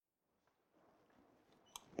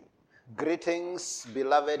Greetings,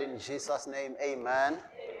 beloved, in Jesus' name, amen.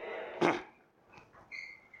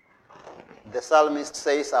 The psalmist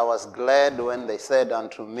says, I was glad when they said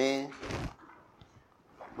unto me,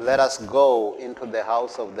 let us go into the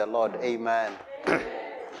house of the Lord, amen.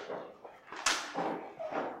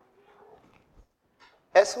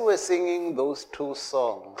 As we were singing those two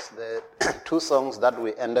songs, the two songs that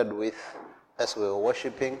we ended with as we were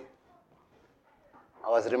worshiping, I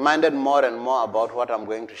was reminded more and more about what I'm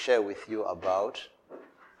going to share with you about.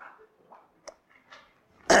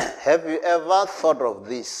 Have you ever thought of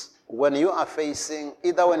this? When you are facing,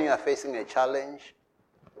 either when you are facing a challenge,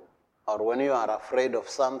 or when you are afraid of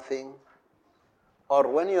something, or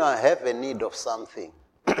when you have a need of something,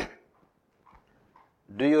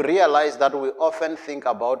 do you realize that we often think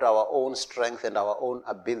about our own strength and our own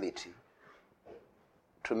ability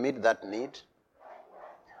to meet that need?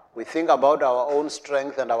 We think about our own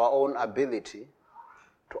strength and our own ability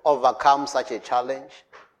to overcome such a challenge.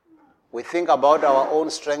 We think about our own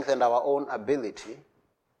strength and our own ability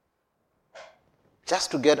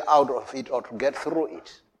just to get out of it or to get through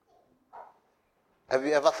it. Have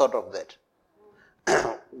you ever thought of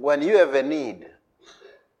that? When you have a need,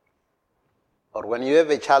 or when you have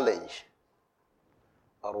a challenge,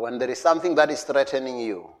 or when there is something that is threatening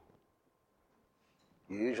you,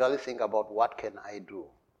 you usually think about, what can I do?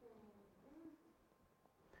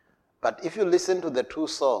 But if you listen to the two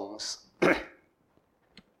songs,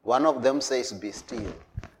 one of them says, be still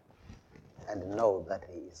and know that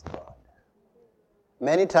He is God.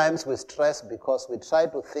 Many times we stress because we try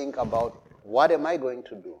to think about, what am I going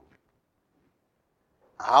to do?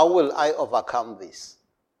 How will I overcome this?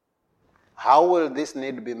 How will this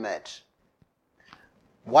need be met?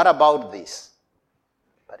 What about this?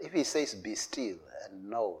 But if He says, be still and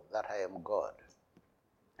know that I am God.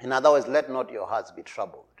 In other words, let not your hearts be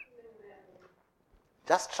troubled.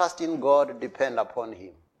 Just trust in God, depend upon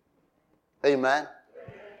Him. Amen?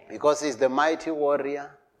 Because He's the mighty warrior.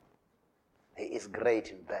 He is great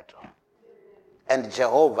in battle. And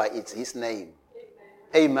Jehovah is His name.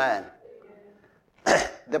 Amen.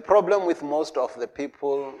 The problem with most of the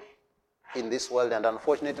people in this world, and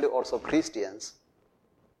unfortunately also Christians,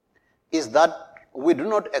 is that we do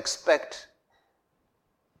not expect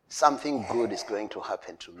something good is going to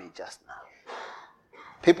happen to me just now.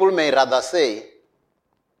 People may rather say,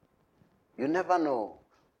 you never know.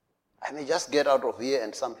 I may just get out of here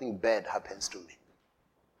and something bad happens to me.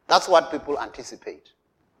 That's what people anticipate.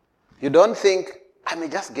 You don't think, I may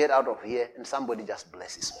just get out of here and somebody just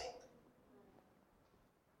blesses me.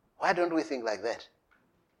 Why don't we think like that?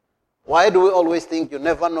 Why do we always think, you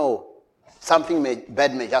never know, something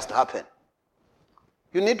bad may just happen?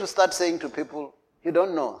 You need to start saying to people, you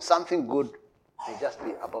don't know, something good may just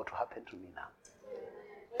be about to happen to me now.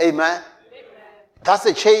 Amen? That's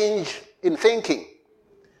a change in thinking.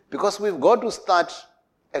 Because we've got to start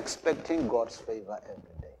expecting God's favor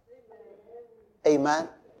every day. Amen?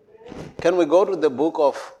 Can we go to the book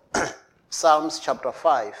of Psalms chapter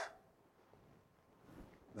 5,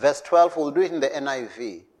 verse 12? We'll do it in the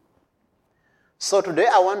NIV. So today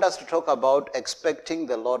I want us to talk about expecting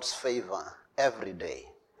the Lord's favor every day.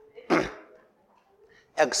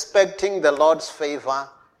 Expecting the Lord's favor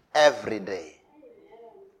every day.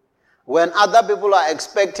 When other people are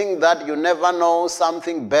expecting that you never know,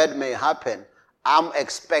 something bad may happen, I'm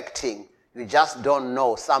expecting, you just don't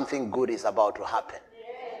know, something good is about to happen.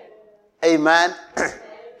 Amen?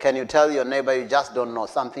 Can you tell your neighbor, you just don't know,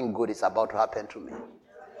 something good is about to happen to me?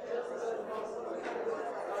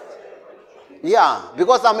 Yeah,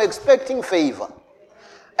 because I'm expecting favor.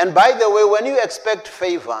 And by the way, when you expect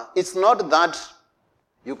favor, it's not that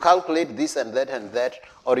you calculate this and that,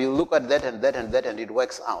 or you look at that and that and that and it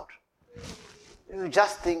works out. You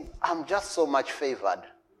just think, I'm just so much favored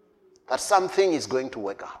that something is going to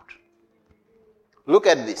work out. Look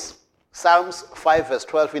at this. Psalms 5 verse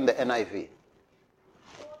 12 in the NIV.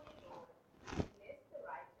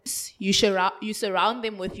 You surround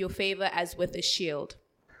them with your favor as with a shield.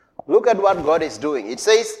 Look at what God is doing. It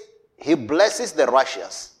says He blesses the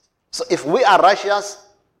righteous. So if we are righteous,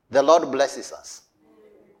 the Lord blesses us.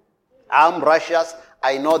 I'm righteous,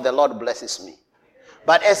 I know the Lord blesses me.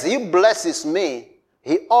 But as He blesses me,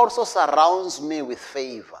 He also surrounds me with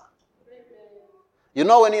favor. You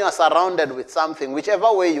know, when you are surrounded with something,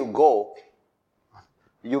 whichever way you go,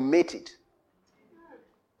 you meet it.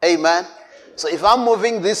 Amen? So if I'm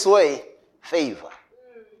moving this way, favor.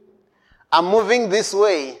 I'm moving this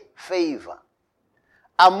way, favor.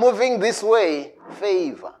 I'm moving this way,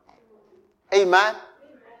 favor. Amen?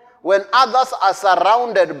 When others are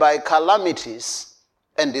surrounded by calamities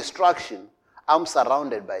and destruction, I'm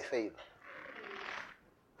surrounded by favor.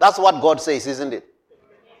 That's what God says, isn't it?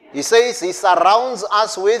 He says he surrounds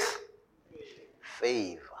us with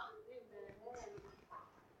favor.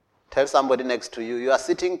 Tell somebody next to you, you are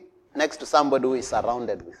sitting next to somebody who is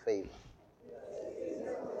surrounded with favor.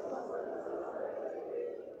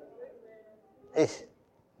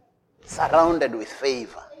 Surrounded with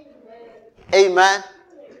favor. Amen.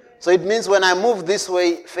 So it means when I move this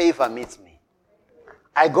way, favor meets me.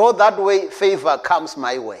 I go that way, favor comes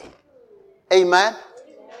my way. Amen.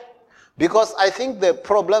 Because I think the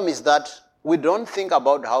problem is that we don't think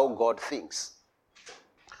about how God thinks.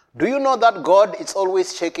 Do you know that God is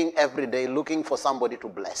always checking every day, looking for somebody to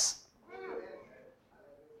bless?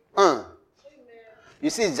 You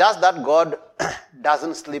see, it's just that God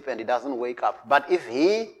doesn't sleep and he doesn't wake up. But if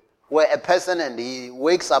he were a person and he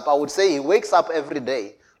wakes up, I would say he wakes up every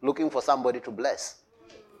day looking for somebody to bless.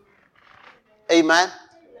 Amen.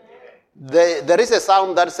 There is a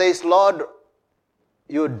psalm that says, Lord,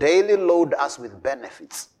 you daily load us with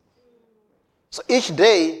benefits. So each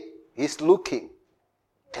day he's looking.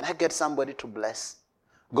 Can I get somebody to bless?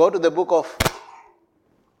 Go to the book of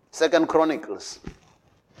 2 Chronicles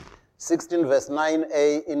 16 verse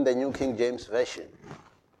 9a in the New King James Version.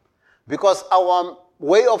 Because our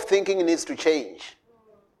way of thinking needs to change.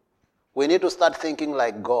 We need to start thinking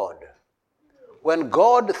like God. When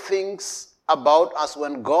God thinks about us,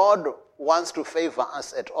 when God wants to favor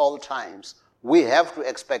us at all times, we have to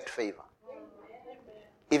expect favor.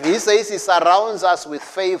 If he says he surrounds us with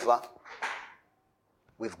favor,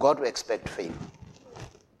 we've got to expect favor.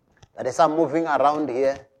 That as I'm moving around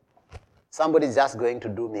here, somebody's just going to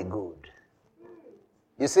do me good.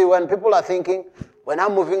 You see, when people are thinking, when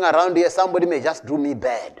I'm moving around here, somebody may just do me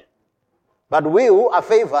bad. But we who are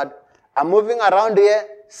favored are moving around here,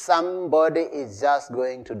 somebody is just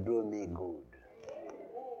going to do me good.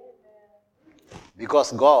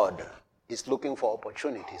 Because God is looking for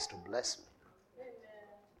opportunities to bless me.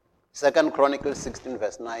 2 Chronicles 16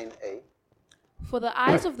 verse 9a. For the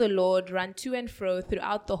eyes of the Lord run to and fro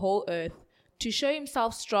throughout the whole earth, to show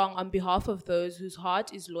himself strong on behalf of those whose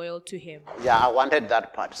heart is loyal to him. Yeah, I wanted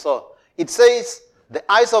that part. So it says, the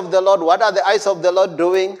eyes of the Lord, what are the eyes of the Lord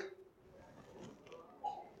doing?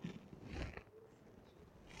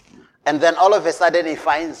 And then all of a sudden he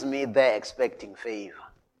finds me there expecting favor.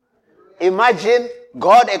 Imagine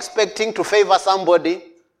God expecting to favor somebody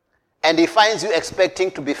and he finds you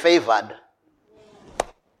expecting to be favored.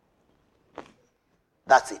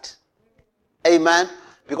 That's it. Amen.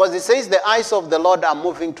 Because it says the eyes of the Lord are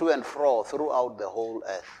moving to and fro throughout the whole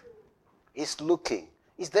earth. He's looking.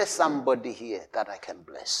 Is there somebody here that I can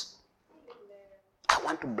bless? I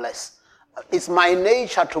want to bless. It's my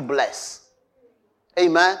nature to bless.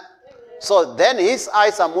 Amen. So then his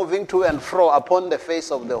eyes are moving to and fro upon the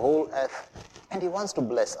face of the whole earth. And he wants to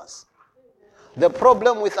bless us. The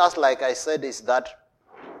problem with us, like I said, is that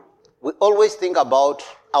we always think about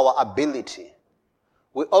our ability.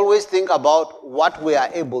 We always think about what we are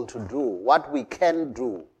able to do, what we can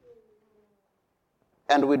do.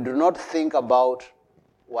 And we do not think about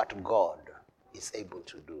what God is able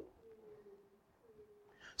to do.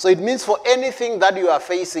 So it means for anything that you are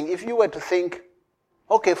facing, if you were to think,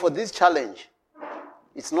 okay, for this challenge,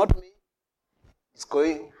 it's not me,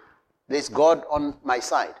 there's God on my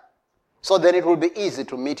side. So then it will be easy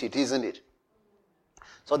to meet it, isn't it?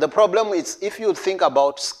 So the problem is, if you think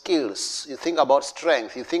about skills, you think about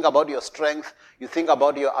strength, you think about your strength, you think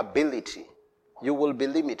about your ability, you will be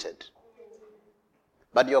limited.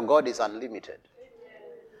 But your God is unlimited.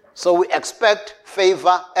 So we expect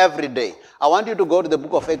favor every day. I want you to go to the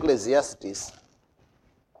book of Ecclesiastes,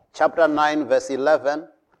 chapter 9, verse 11.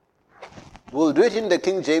 We'll do it in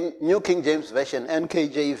the New King James Version,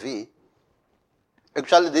 NKJV.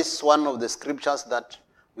 Actually, this is one of the scriptures that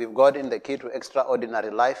we've got in the Key to Extraordinary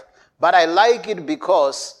Life. But I like it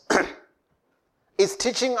because it's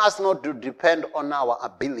teaching us not to depend on our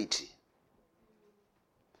ability.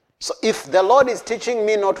 So if the Lord is teaching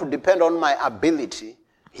me not to depend on my ability,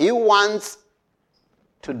 he wants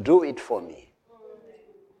to do it for me.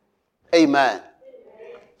 Amen.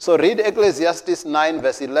 So read Ecclesiastes 9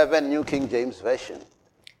 verse 11, New King James Version.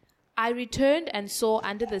 I returned and saw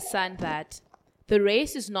under the sun that the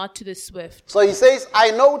race is not to the swift. So he says,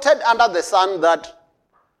 I noted under the sun that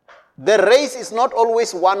the race is not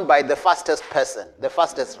always won by the fastest person, the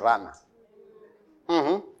fastest runner.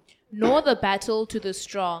 Nor the battle to the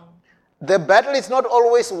strong. The battle is not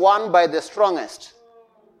always won by the strongest.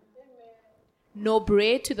 No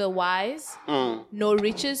bread to the wise, no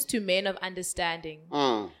riches to men of understanding,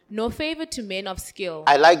 no favor to men of skill.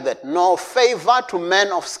 I like that. No favor to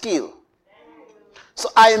men of skill. So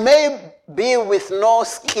I may be with no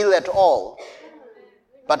skill at all,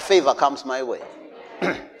 but favor comes my way.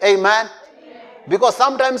 Amen? Because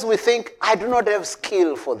sometimes we think, I do not have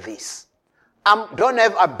skill for this. I don't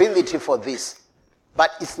have ability for this.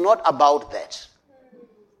 But it's not about that.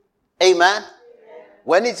 Amen?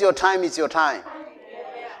 When it's your time, it's your time.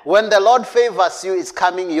 When the Lord favors you, it's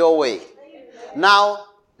coming your way. Now,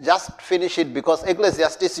 just finish it, because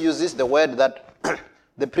Ecclesiastes uses the word that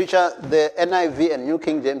the preacher, the NIV and New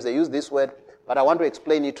King James, they use this word, but I want to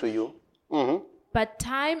explain it to you. Mm-hmm. But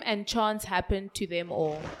time and chance happen to them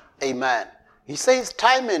all. Amen. He says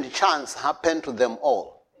time and chance happen to them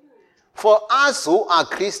all. For us who are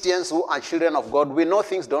Christians, who are children of God, we know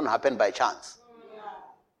things don't happen by chance.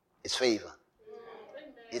 It's favor.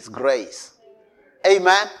 It's grace.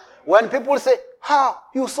 Amen. When people say,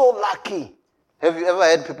 you're so lucky. Have you ever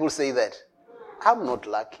heard people say that? I'm not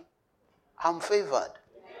lucky. I'm favored.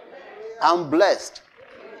 I'm blessed.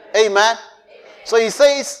 Amen. So he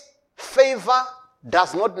says, favor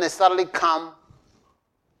does not necessarily come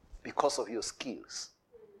because of your skills.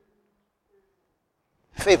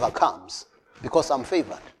 Favor comes because I'm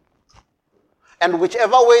favored. And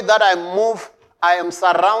whichever way that I move, I am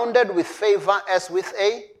surrounded with favor as with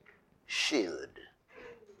a shield.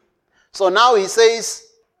 So now he says,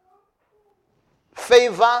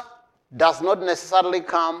 favor does not necessarily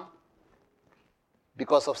come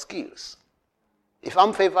because of skills. If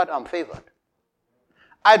I'm favored, I'm favored.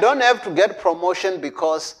 I don't have to get promotion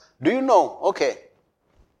because, do you know,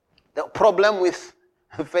 the problem with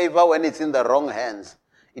favor when it's in the wrong hands,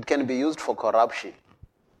 it can be used for corruption.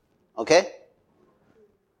 Okay?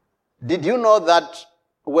 Did you know that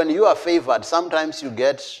when you are favored, sometimes you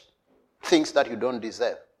get things that you don't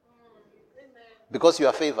deserve? Because you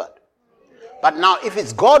are favored. But now, if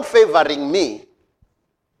it's God favoring me,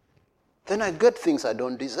 then I get things I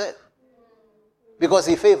don't deserve. Because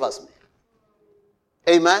he favors me.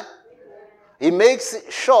 Amen? He makes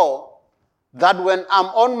sure that when I'm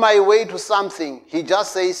on my way to something, he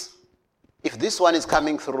just says, if this one is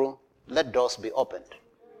coming through, let doors be opened.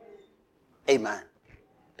 Amen.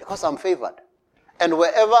 Because I'm favored. And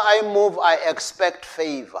wherever I move, I expect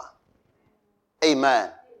favor. Amen.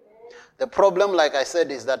 The problem, like I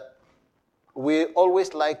said, is that we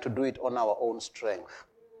always like to do it on our own strength.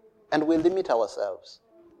 And we limit ourselves.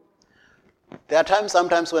 There are times,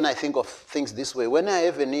 sometimes when I think of things this way, when I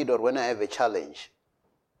have a need or when I have a challenge,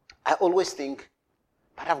 I always think,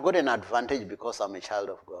 but I've got an advantage because I'm a child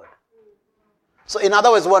of God. So in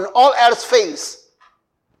other words, when all else fails,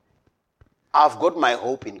 I've got my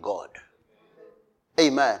hope in God.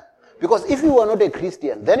 Amen. Because if you were not a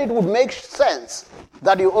Christian, then it would make sense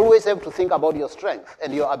that you always have to think about your strength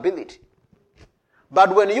and your ability.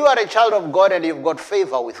 But when you are a child of God and you've got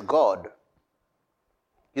favor with God,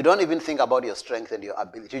 you don't even think about your strength and your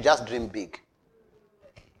ability. You just dream big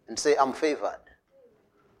and say, I'm favored.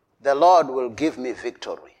 The Lord will give me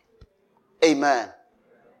victory. Amen.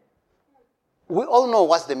 We all know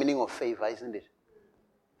what's the meaning of favor, isn't it?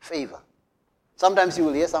 Favor. Sometimes you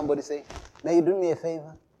will hear somebody say, may you do me a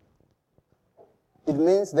favor? It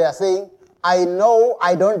means they are saying, I know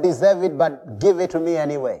I don't deserve it, but give it to me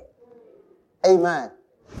anyway. Amen.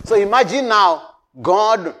 So imagine now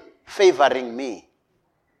God favoring me.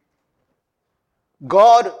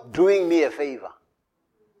 God doing me a favor.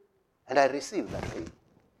 And I receive that favor.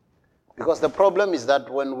 Because the problem is that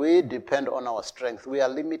when we depend on our strength, we are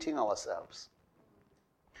limiting ourselves.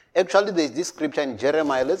 Actually, there is this scripture in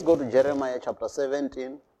Jeremiah. Let's go to Jeremiah chapter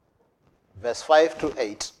 17, verse 5 to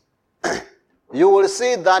 8. You will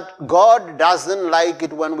see that God doesn't like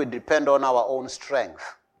it when we depend on our own strength.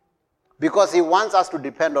 Because he wants us to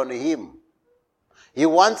depend on him. He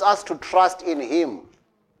wants us to trust in him.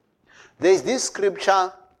 There is this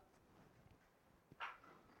scripture,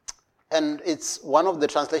 and it's one of the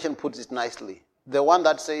translation puts it nicely. The one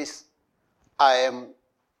that says, I am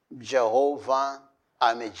Jehovah,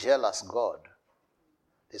 I'm a jealous God.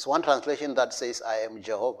 There's one translation that says, I am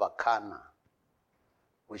Jehovah Kana,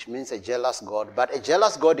 which means a jealous God. But a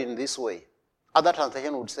jealous God in this way. Other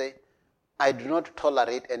translation would say, I do not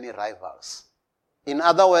tolerate any rivals. In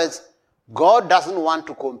other words, God doesn't want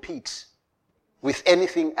to compete with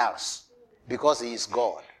anything else because he is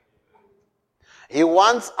God. He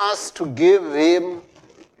wants us to give him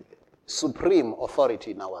supreme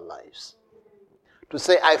authority in our lives. To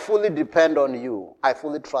say, I fully depend on you. I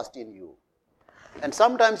fully trust in you. And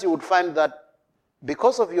sometimes you would find that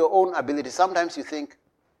because of your own ability, sometimes you think,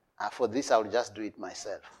 for this I'll just do it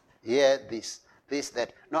myself. Yeah, this,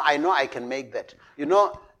 that. No, I know I can make that.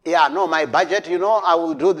 My budget, I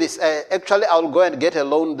will do this. Actually, I will go and get a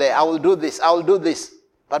loan there. I will do this. I will do this.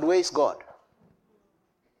 But where is God?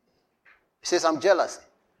 He says, I'm jealous.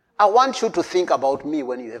 I want you to think about me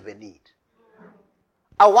when you have a need.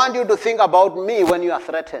 I want you to think about me when you are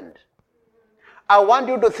threatened. I want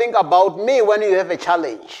you to think about me when you have a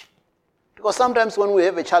challenge. Because sometimes when we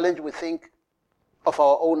have a challenge, we think of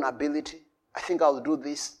our own ability. I think I'll do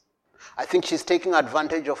this. I think she's taking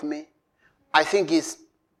advantage of me. I think he's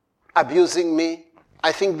abusing me.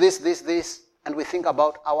 I think this. And we think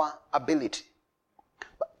about our ability.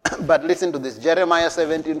 But listen to this. Jeremiah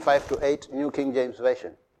 17:5-8, New King James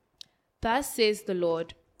Version. Thus says the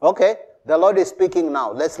Lord. Okay, the Lord is speaking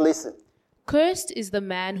now. Let's listen. Cursed is the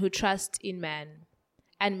man who trusts in man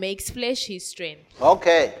and makes flesh his strength.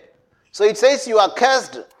 Okay, so it says you are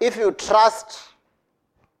cursed if you trust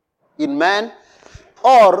in man,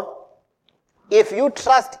 or if you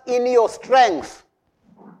trust in your strength.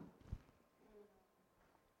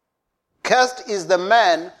 Cursed is the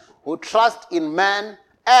man who trusts in man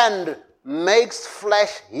and makes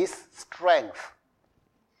flesh his strength.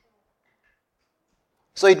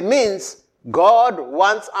 So it means God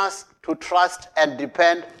wants us to trust and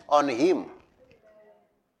depend on him.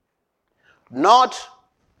 Not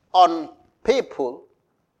on people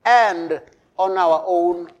and on our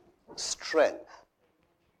own strength.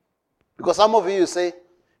 Because some of you say,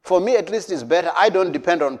 for me at least it's better, I don't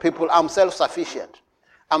depend on people, I'm self-sufficient.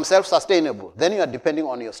 I'm self-sustainable. Then you are depending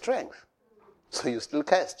on your strength. So you're still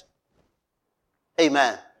cursed.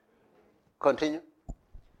 Amen. Continue.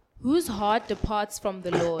 Whose heart departs from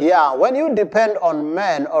the Lord. Yeah, when you depend on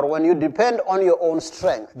man or when you depend on your own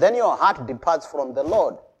strength, then your heart departs from the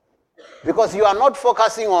Lord. Because you are not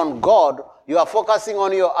focusing on God, you are focusing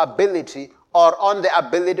on your ability or on the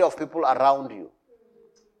ability of people around you.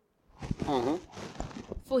 Mm-hmm.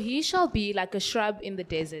 For he shall be like a shrub in the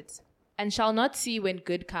desert, and shall not see when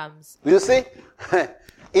good comes. You see,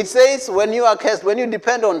 it says when you are cursed, when you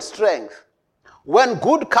depend on strength, when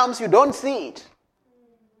good comes, you don't see it.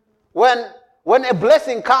 When a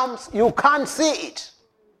blessing comes, you can't see it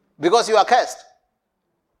because you are cursed.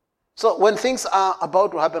 So when things are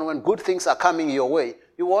about to happen, when good things are coming your way,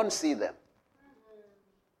 you won't see them.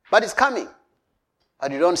 But it's coming,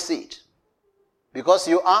 and you don't see it because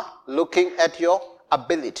you are looking at your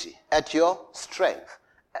ability, at your strength,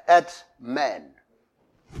 at man.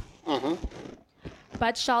 Mm-hmm.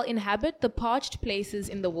 But shall inhabit the parched places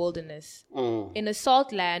in the wilderness, in a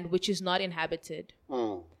salt land which is not inhabited.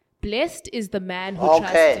 Blessed is the man who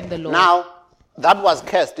trusts in the Lord. Now, that was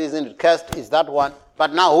cursed, isn't it? Cursed is that one.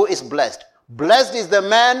 But now, who is blessed? Blessed is the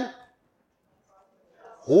man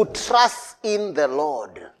who trusts in the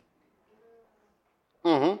Lord.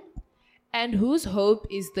 Mm-hmm. And whose hope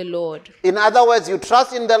is the Lord. In other words, you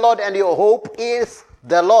trust in the Lord and your hope is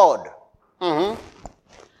the Lord. Mm-hmm.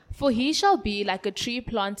 For he shall be like a tree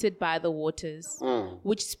planted by the waters,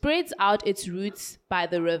 which spreads out its roots by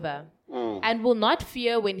the river, and will not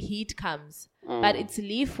fear when heat comes, but its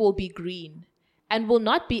leaf will be green, and will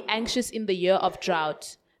not be anxious in the year of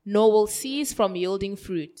drought, nor will cease from yielding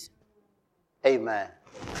fruit. Amen.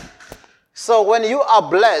 So when you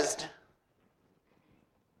are blessed,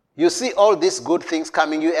 you see all these good things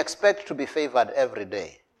coming, you expect to be favored every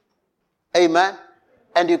day. Amen.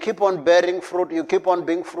 And you keep on bearing fruit, you keep on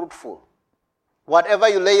being fruitful. Whatever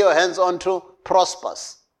you lay your hands onto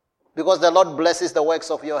prospers, because the Lord blesses the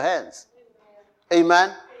works of your hands.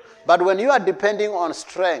 Amen. But when you are depending on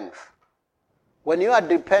strength, when you are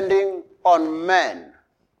depending on men,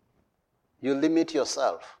 you limit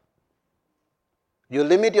yourself. You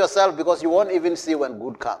limit yourself because you won't even see when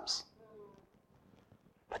good comes.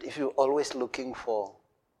 But if you're always looking for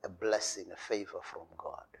a blessing, a favor from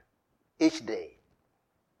God, each day,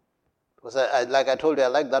 because like I told you, I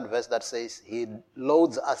like that verse that says, he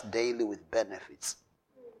loads us daily with benefits.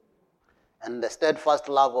 And the steadfast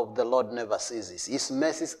love of the Lord never ceases. His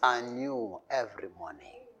mercies are new every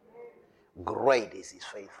morning. Great is his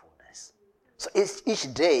faithfulness. So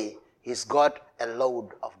each day, he's got a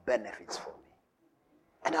load of benefits for me.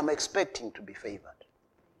 And I'm expecting to be favored.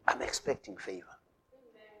 I'm expecting favor.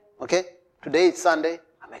 Okay? Today is Sunday,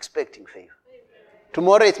 I'm expecting favor.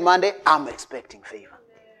 Tomorrow is Monday, I'm expecting favor.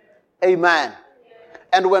 Amen.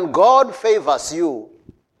 And when God favors you,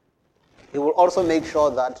 he will also make sure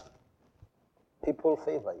that people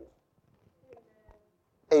favor you.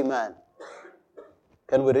 Amen.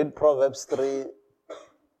 Can we read Proverbs 3,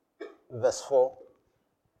 verse 4?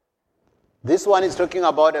 This one is talking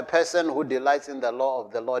about a person who delights in the law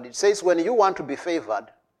of the Lord. It says when you want to be favored,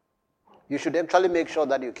 you should actually make sure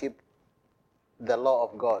that you keep the law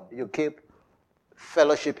of God. You keep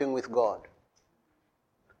fellowshipping with God.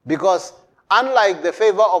 Because unlike the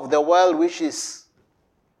favor of the world, which is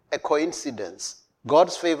a coincidence,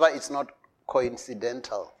 God's favor is not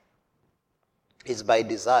coincidental. It's by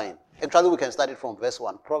design. Actually, we can start it from verse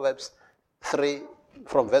 1. Proverbs 3,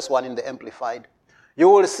 from verse 1 in the Amplified. You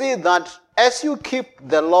will see that as you keep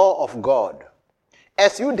the law of God,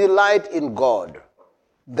 as you delight in God,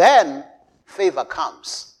 then favor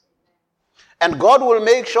comes. And God will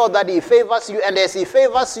make sure that he favors you, and as he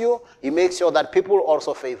favors you, he makes sure that people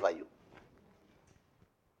also favor you.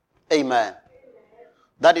 Amen.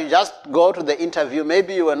 That you just go to the interview,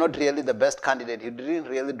 maybe you were not really the best candidate, you didn't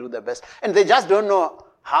really do the best, and they just don't know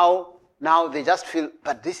how, now they just feel,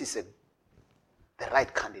 but this is the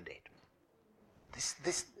right candidate.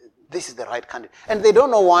 This is the right candidate. And they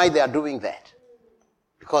don't know why they are doing that.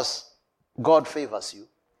 Because God favors you,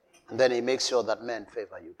 and then he makes sure that men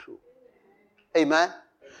favor you too. Amen?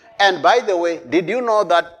 And by the way, did you know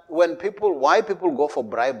that why people go for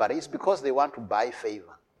bribery is because they want to buy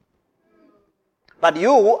favor. But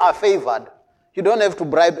you who are favored, you don't have to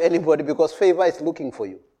bribe anybody because favor is looking for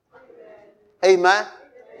you. Amen?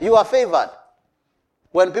 You are favored.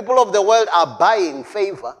 When people of the world are buying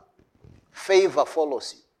favor, favor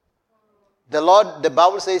follows you. The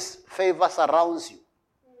Bible says favor surrounds you.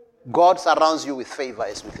 God surrounds you with favor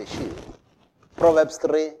as with a shield. Proverbs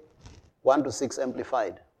 3, 1-6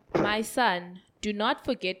 Amplified. My son, do not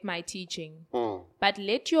forget my teaching, but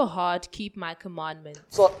let your heart keep my commandments.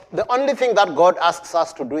 So the only thing that God asks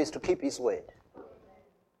us to do is to keep his word.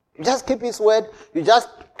 You just keep his word, you just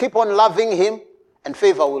keep on loving him, and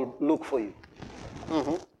favor will look for you.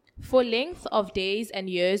 For length of days and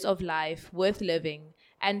years of life worth living,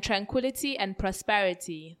 and tranquility and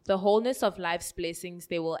prosperity, the wholeness of life's blessings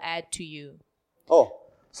they will add to you. Oh,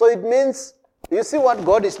 so it means, you see what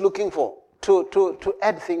God is looking for? To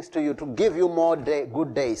add things to you, to give you more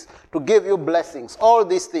good days, to give you blessings, all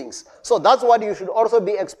these things. So that's what you should also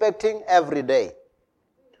be expecting every day.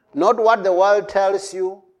 Not what the world tells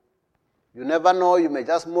you. You never know, you may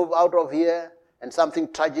just move out of here and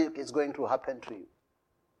something tragic is going to happen to you.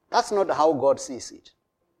 That's not how God sees it.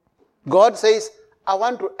 God says, I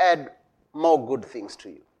want to add more good things to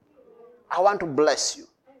you. I want to bless you.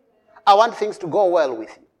 I want things to go well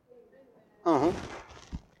with you.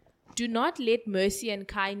 Do not let mercy and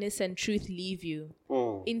kindness and truth leave you.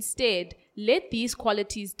 Instead, let these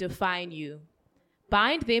qualities define you.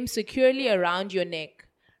 Bind them securely around your neck.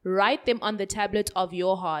 Write them on the tablet of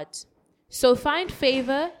your heart. So find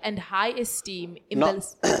favor and high esteem in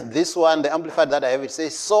this one, the Amplified that I have, it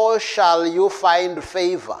says, so shall you find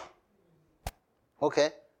favor.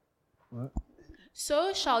 Okay.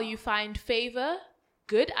 So shall you find favor,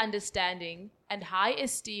 good understanding, and high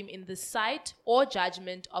esteem in the sight or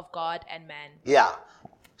judgment of God and man. Yeah.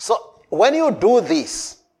 So when you do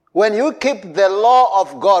this, when you keep the law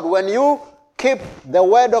of God, when you keep the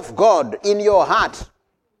word of God in your heart,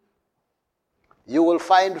 you will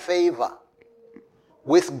find favor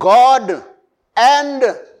with God and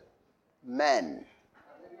men.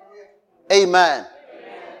 Amen.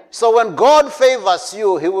 So when God favors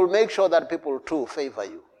you, he will make sure that people too favor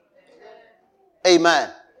you. Amen.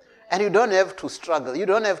 And you don't have to struggle. You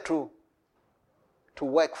don't have to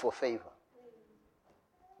work for favor.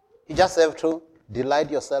 You just have to delight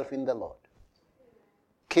yourself in the Lord.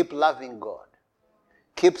 Keep loving God.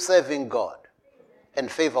 Keep serving God. And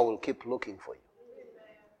favor will keep looking for you.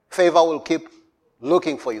 Favor will keep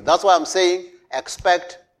looking for you. That's why I'm saying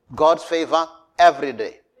expect God's favor every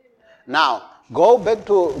day. Now, go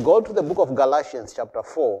to the book of Galatians chapter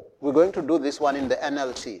 4. We're going to do this one in the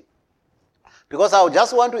NLT. Because I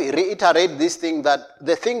just want to reiterate this thing, that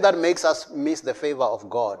the thing that makes us miss the favor of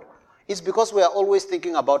God is because we are always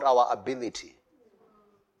thinking about our ability.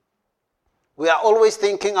 We are always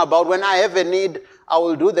thinking about, when I have a need, I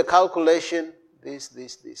will do the calculation, this.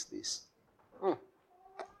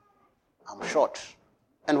 I'm short.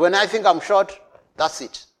 And when I think I'm short, that's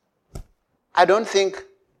it. I don't think,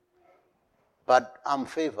 but I'm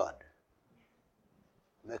favored.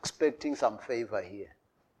 I'm expecting some favor here.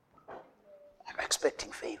 I'm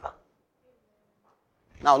expecting favor.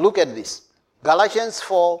 Now look at this. Galatians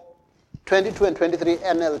 4, 22 and 23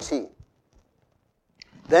 NLT.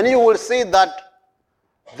 Then you will see that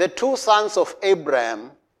the two sons of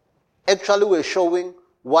Abraham actually were showing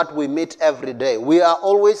what we meet every day. We are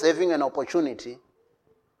always having an opportunity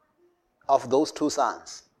of those two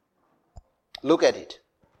sons. Look at it.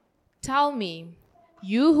 Tell me,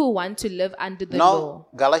 you who want to live under the law.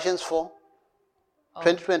 Galatians 4,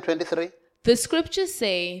 22 and 23. The scriptures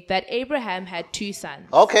say that Abraham had two sons.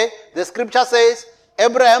 Okay, the scripture says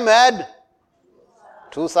Abraham had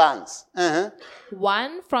two sons.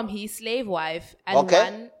 One from his slave wife and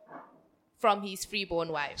one from his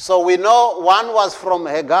freeborn wife. So we know one was from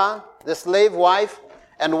Hagar, the slave wife,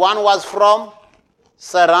 and one was from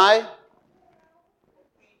Sarai,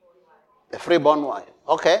 The freeborn wife.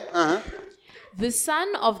 Okay. The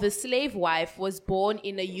son of the slave wife was born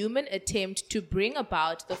in a human attempt to bring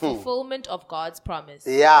about the fulfillment of God's promise.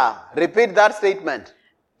 Yeah. Repeat that statement.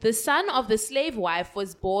 The son of the slave wife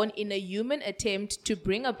was born in a human attempt to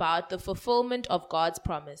bring about the fulfillment of God's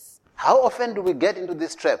promise. How often do we get into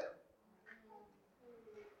this trap?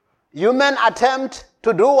 Human attempt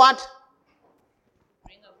to do what?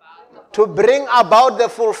 To bring about the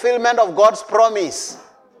fulfillment of God's promise.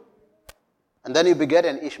 And then you beget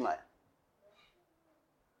an Ishmael.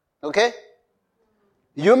 Okay?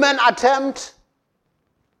 Human attempt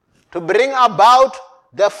to bring about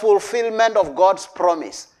the fulfillment of God's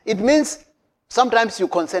promise. It means sometimes you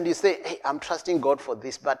consent, you say, hey, I'm trusting God for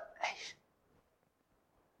this, but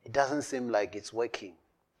it doesn't seem like it's working.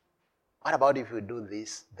 What about if we do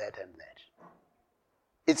this, that, and that?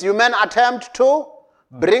 It's human attempt to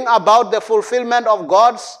bring about the fulfillment of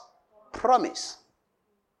God's promise.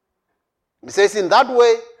 It says in that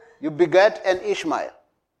way, you beget an Ishmael.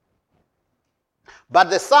 But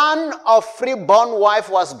the son of freeborn wife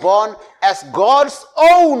was born as God's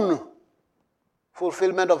own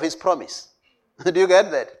fulfillment of his promise. Do you get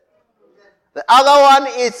that? The other one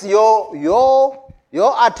is your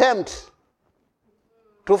attempt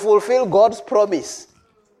to fulfill God's promise.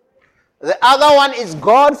 The other one is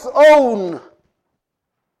God's own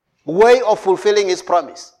way of fulfilling his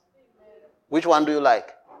promise. Which one do you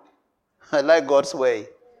like? I like God's way.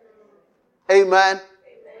 Amen.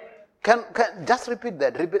 Can just repeat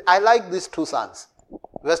that. Repeat. I like these two sons.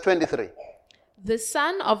 Verse 23. The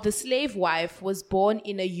son of the slave wife was born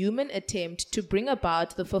in a human attempt to bring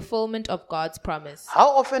about the fulfillment of God's promise. How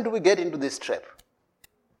often do we get into this trap?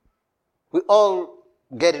 We all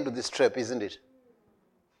get into this trap, isn't it?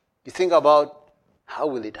 You think about, how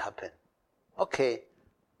will it happen? Okay,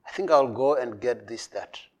 I think I'll go and get this,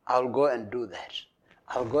 that. I'll go and do that.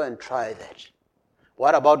 I'll go and try that.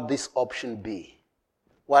 What about this option B?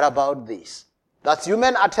 What about this? That's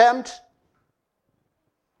human attempt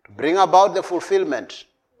to bring about the fulfillment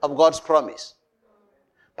of God's promise.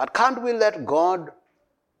 But can't we let God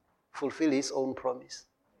fulfill his own promise?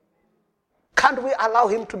 Can't we allow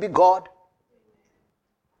him to be God?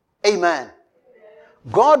 Amen.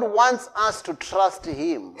 God wants us to trust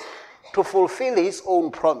him to fulfill his own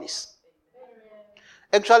promise.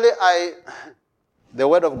 Actually, the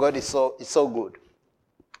word of God is so good.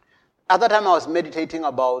 At that time I was meditating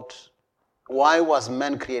about why was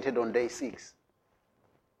man created on day 6.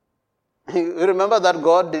 You remember that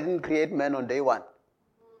God didn't create man on day 1.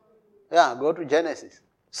 Yeah, go to Genesis.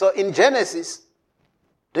 So in Genesis,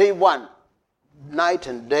 day 1, night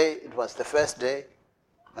and day, it was the first day.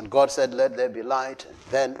 And God said, let there be light, and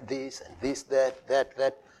then this, and this,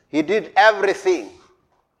 that. He did everything.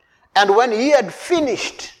 And when he had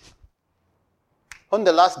finished, on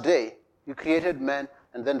the last day, he created man,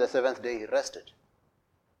 and then the 7th day he rested.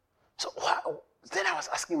 So then I was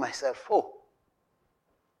asking myself,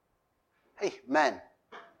 hey, man.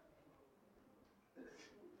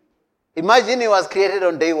 Imagine he was created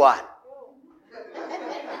on day 1.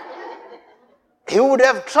 He would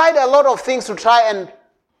have tried a lot of things to try and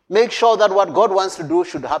make sure that what God wants to do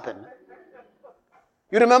should happen.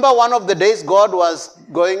 You remember one of the days God was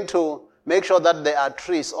going to make sure that there are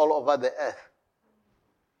trees all over the earth.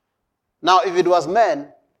 Now, if it was man,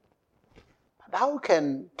 how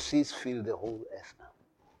can trees fill the whole earth now?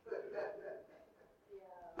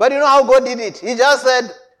 But you know how God did it? He just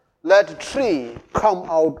said, let a tree come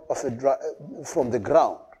out of from the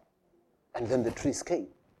ground. And then the trees came.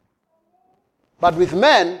 But with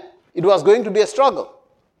man, it was going to be a struggle.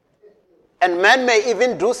 And man may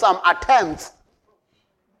even do some attempts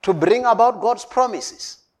to bring about God's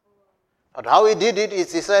promises. But how he did it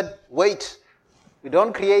is he said, wait, we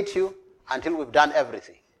don't create you until we've done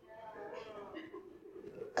everything.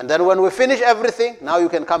 And then when we finish everything, now you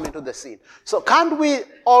can come into the scene. So can't we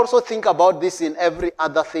also think about this in every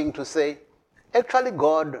other thing to say, actually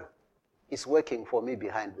God is working for me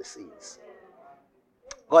behind the scenes.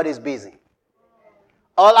 God is busy.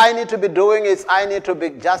 All I need to be doing is I need to be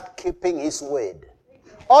just keeping his word.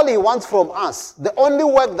 All he wants from us, the only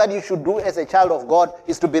work that you should do as a child of God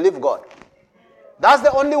is to believe God. That's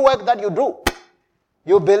the only work that you do.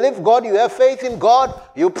 You believe God, you have faith in God,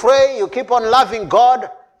 you pray, you keep on loving God.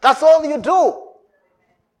 That's all you do.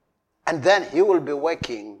 And then he will be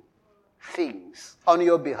working things on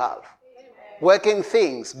your behalf. Working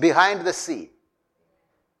things behind the scene.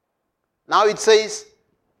 Now it says,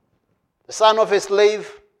 the son of a slave,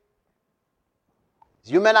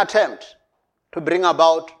 human attempt to bring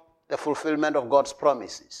about the fulfillment of God's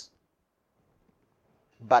promises.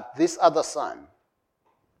 But this other son,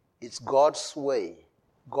 it's God's way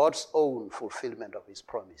God's own fulfillment of his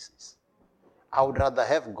promises. I would rather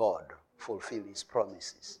have God fulfill his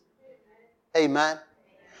promises. Amen.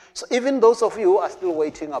 So even those of you who are still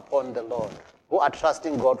waiting upon the Lord, who are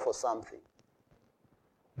trusting God for something,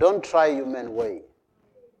 don't try human way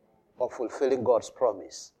of fulfilling God's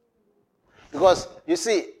promise. Because, you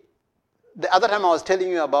see, the other time I was telling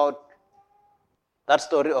you about that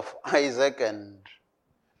story of Isaac and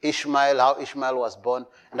Ishmael, how Ishmael was born.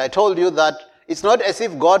 And I told you that it's not as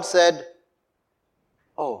if God said,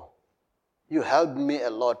 oh, you helped me a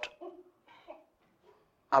lot,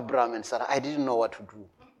 Abraham and Sarah. I didn't know what to do.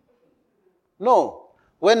 No.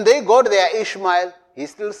 When they got their Ishmael, he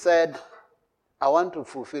still said, I want to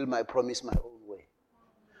fulfill my promise my own way.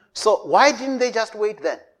 So why didn't they just wait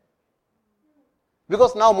then?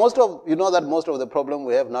 Because now most of the problem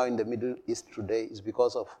we have now in the Middle East today is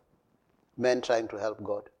because of men trying to help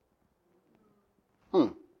God.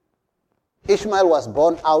 Ishmael was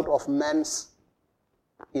born out of man's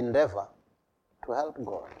endeavor to help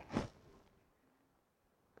God.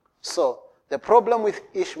 So the problem with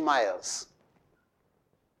Ishmaels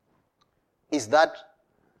is that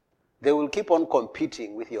they will keep on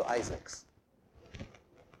competing with your Isaacs.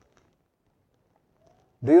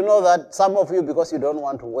 Do you know that some of you, because you don't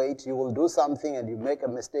want to wait, you will do something and you make a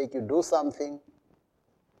mistake, you do something,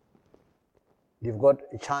 you've got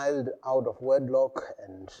a child out of wedlock,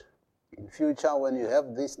 and in future when you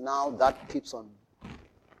have this now, that keeps on,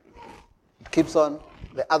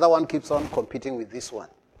 the other one keeps on competing with this one.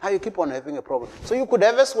 Now you keep on having a problem. So you could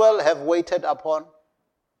have as well have waited upon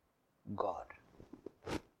God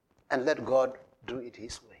and let God do it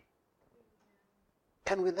his way.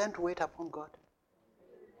 Can we learn to wait upon God?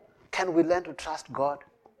 Can we learn to trust God?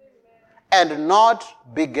 And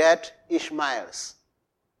not beget Ishmaels,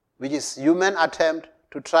 which is human attempt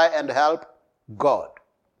to try and help God.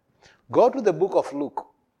 Go to the book of Luke.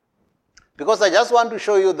 Because I just want to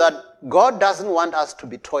show you that God doesn't want us to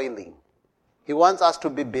be toiling. He wants us to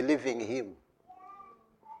be believing him.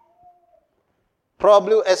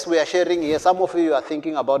 Probably as we are sharing here, some of you are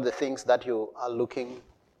thinking about the things that you are looking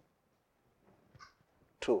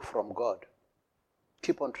to from God.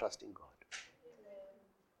 Keep on trusting God.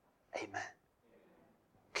 Amen.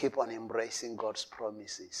 Keep on embracing God's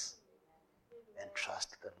promises and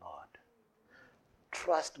trust the Lord.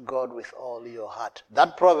 Trust God with all your heart.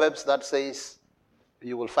 That Proverbs that says,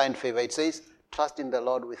 you will find favor. It says, trust in the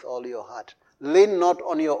Lord with all your heart. Lean not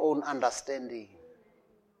on your own understanding.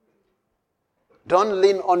 Don't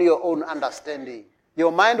lean on your own understanding.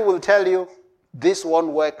 Your mind will tell you, this won't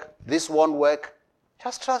work, this won't work.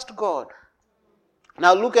 Just trust God.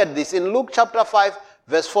 Now look at this. In Luke chapter 5,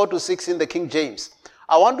 verse 4 to 6 in the King James.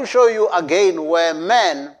 I want to show you again where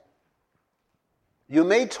man, you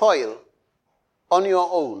may toil on your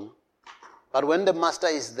own, but when the master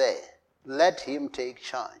is there, let him take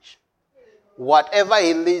charge. Whatever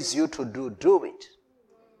he leads you to do, do it.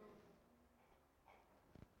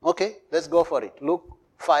 Okay, let's go for it. Luke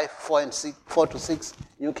 5, 4 to 6,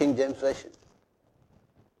 New King James Version.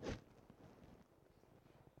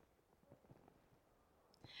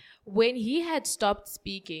 When he had stopped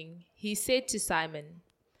speaking, he said to Simon,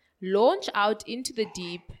 "Launch out into the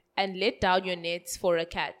deep and let down your nets for a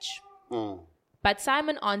catch." But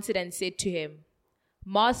Simon answered and said to him,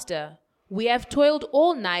 "Master, we have toiled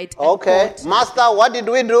all night. And Okay, Master, what did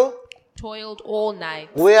we do? Toiled all night.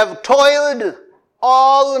 We have toiled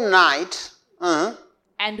all night.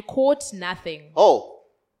 And caught nothing. Oh,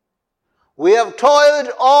 we have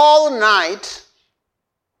toiled all night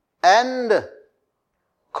and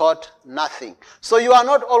caught nothing. So you are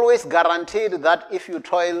not always guaranteed that if you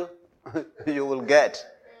toil, you will get.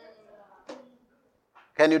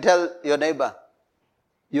 Can you tell your neighbor?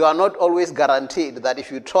 You are not always guaranteed that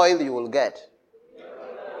if you toil, you will get.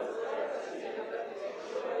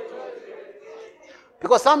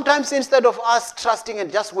 Because sometimes instead of us trusting and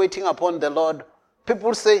just waiting upon the Lord,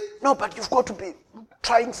 people say, no, but you've got to be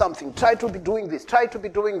trying something. Try to be doing this. Try to be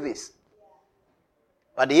doing this.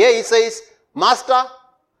 But here he says, Master,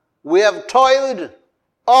 we have toiled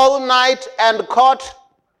all night and caught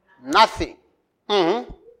nothing.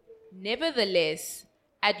 Nevertheless,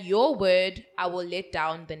 at your word, I will let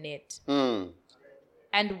down the net.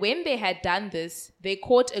 And when they had done this, they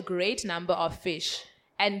caught a great number of fish,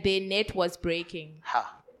 and their net was breaking.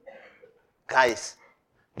 Guys,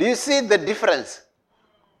 do you see the difference?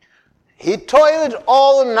 He toiled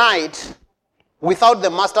all night without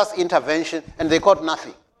the master's intervention, and they caught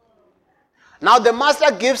nothing. Now the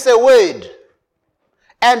master gives a word,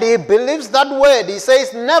 and he believes that word. He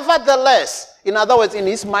says, nevertheless. In other words, in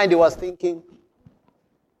his mind he was thinking,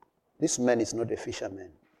 this man is not a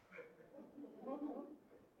fisherman.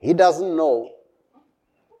 He doesn't know.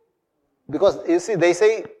 Because you see, they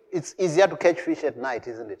say it's easier to catch fish at night,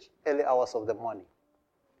 isn't it? Early hours of the morning.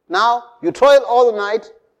 Now, you toil all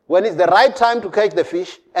night when it's the right time to catch the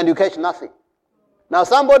fish and you catch nothing. Now,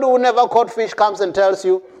 somebody who never caught fish comes and tells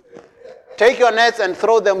you, take your nets and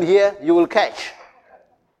throw them here, you will catch.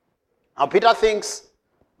 Now, Peter thinks,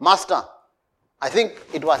 Master, I think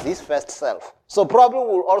it was his first self. So probably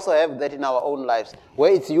we'll also have that in our own lives,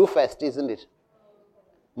 where it's you first, isn't it?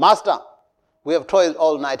 Master, we have toiled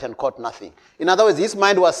all night and caught nothing. In other words, his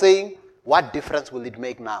mind was saying, what difference will it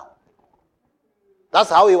make now? That's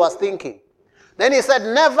how he was thinking. Then he said,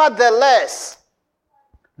 nevertheless.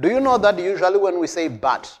 Do you know that usually when we say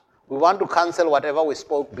but, we want to cancel whatever we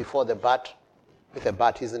spoke before the but with a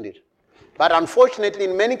but, isn't it? But unfortunately,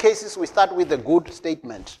 in many cases, we start with a good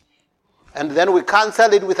statement. And then we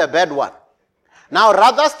cancel it with a bad one. Now,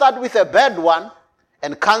 rather start with a bad one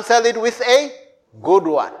and cancel it with a good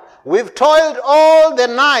one. We've toiled all the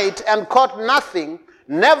night and caught nothing.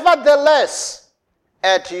 Nevertheless,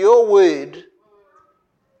 at your word,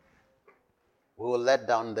 we will let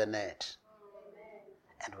down the net.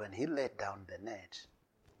 And when he let down the net,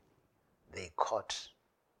 they caught.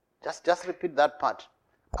 Just repeat that part.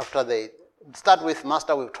 After they start with,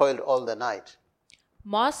 Master, we've toiled all the night.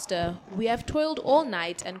 Master, we have toiled all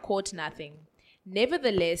night and caught nothing.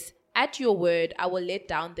 Nevertheless, at your word, I will let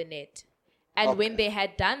down the net. And when they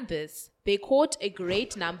had done this, they caught a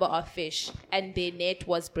great number of fish, and their net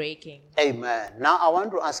was breaking. Amen. Now I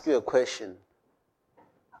want to ask you a question.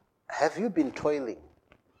 Have you been toiling?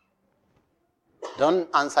 Don't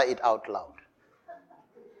answer it out loud.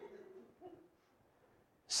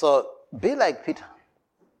 So be like Peter.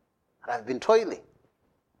 I've been toiling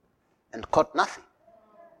and caught nothing.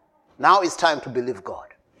 Now it's time to believe God.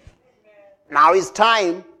 Now it's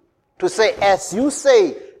time to say, as you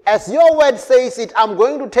say, as your word says it, I'm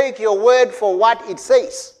going to take your word for what it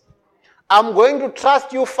says. I'm going to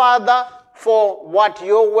trust you, Father, for what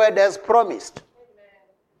your word has promised.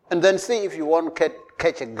 And then see if you won't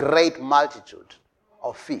catch a great multitude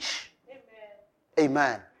of fish.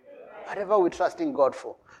 Amen. Whatever we trust in God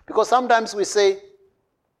for. Because sometimes we say,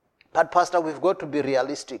 but Pastor, we've got to be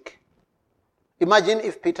realistic. Imagine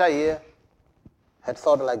if Peter here had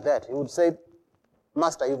thought like that. He would say,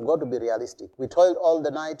 Master, you've got to be realistic. We toiled all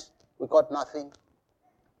the night. We caught nothing.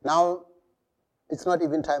 Now, it's not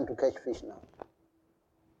even time to catch fish now.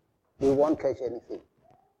 We won't catch anything.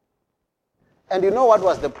 And you know what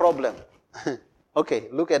was the problem? Okay,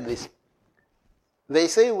 look at this. They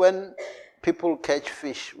say when people catch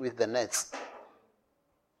fish with the nets,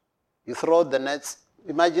 you throw the nets.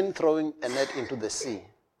 Imagine throwing a net into the sea.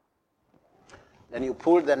 Then you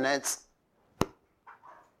pull the nets.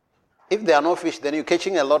 If there are no fish, then you're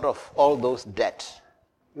catching a lot of all those dead.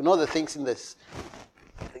 You know the things in this.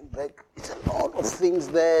 It's a lot of things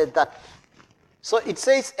there that. So it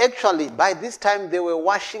says actually by this time they were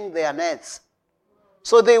washing their nets.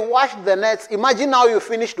 So they washed the nets. Imagine now you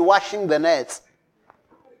finished washing the nets.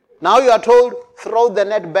 Now you are told, throw the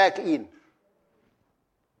net back in.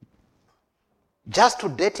 Just to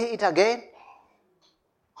dirty it again?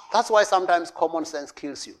 That's why sometimes common sense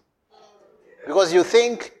kills you. Because you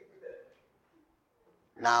think,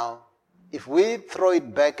 now, if we throw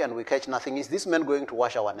it back and we catch nothing, is this man going to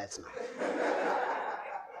wash our nets now?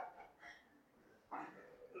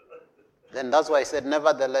 Then that's why I said,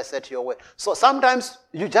 nevertheless, at your word. So sometimes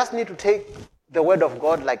you just need to take the word of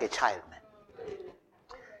God like a child, man.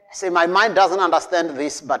 I say, my mind doesn't understand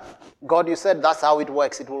this, but God, you said that's how it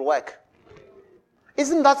works. It will work.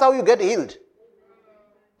 Isn't that how you get healed?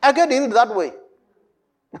 I get healed that way.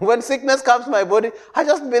 When sickness comes to my body, I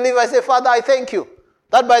just believe, I say, Father, I thank you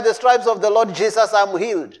that by the stripes of the Lord Jesus, I'm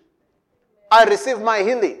healed. I receive my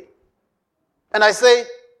healing. And I say,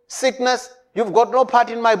 sickness, you've got no part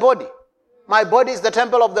in my body. My body is the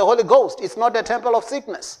temple of the Holy Ghost. It's not a temple of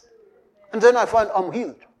sickness. And then I find I'm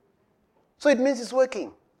healed. So it means it's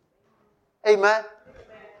working. Amen.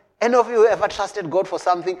 Any of you ever trusted God for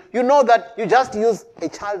something? You know that you just use a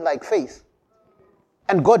childlike faith.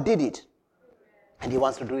 And God did it. And he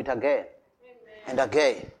wants to do it again. And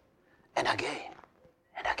again. And again.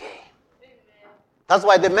 And again. That's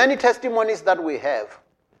why the many testimonies that we have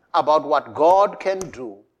about what God can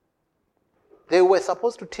do, they were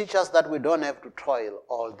supposed to teach us that we don't have to toil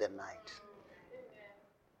all the night.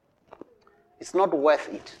 It's not worth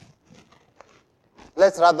it.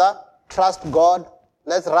 Let's rather trust God.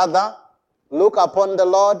 Let's rather look upon the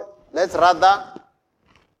Lord. Let's rather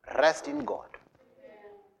rest in God.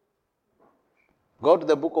 Go to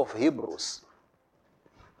the book of Hebrews,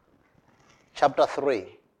 chapter 3.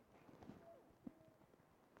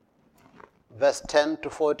 verse 10 to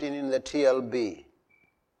 14 in the TLB.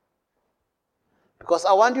 Because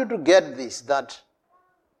I want you to get this, that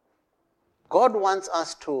God wants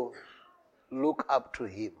us to look up to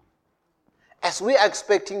him. As we are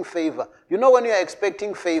expecting favor, you know when you are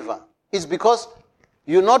expecting favor, it's because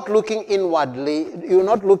you're not looking inwardly, you're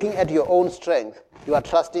not looking at your own strength, you are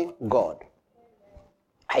trusting God.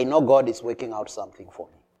 I know God is working out something for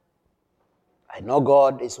me. I know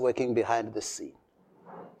God is working behind the scene.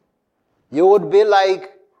 You would be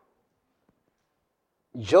like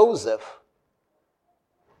Joseph,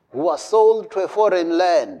 who was sold to a foreign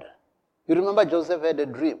land. You remember Joseph had a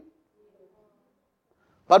dream.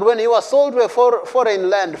 But when he was sold to a foreign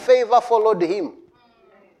land, favor followed him.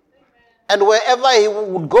 And wherever he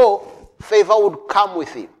would go, favor would come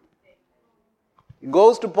with him. He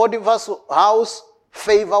goes to Potiphar's house,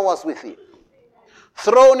 favor was with him.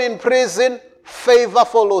 Thrown in prison, favor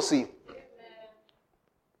follows him.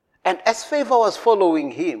 And as favor was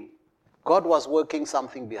following him, God was working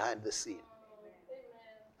something behind the scene.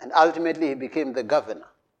 And ultimately he became the governor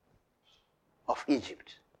of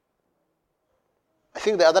Egypt. I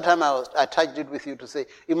think the other time I touched it with you to say,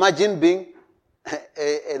 imagine being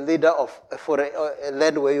a leader of a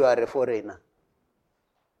land where you are a foreigner.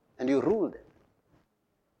 And you rule them.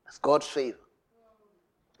 That's God's favor.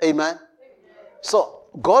 Amen? So,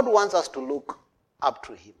 God wants us to look up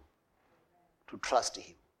to him, to trust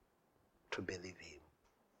him, to believe him.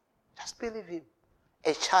 Just believe him.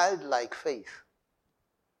 A childlike faith.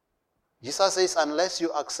 Jesus says, unless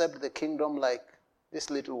you accept the kingdom like these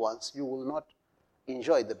little ones, you will not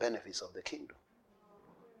enjoy the benefits of the kingdom.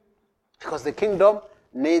 Because the kingdom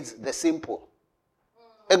needs the simple.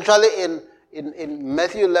 Actually, in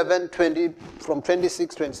Matthew 11, 20, from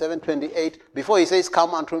 26, 27, 28, before he says,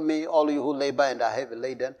 come unto me, all you who labor and are heavy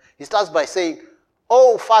laden, he starts by saying,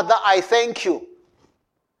 oh, Father, I thank you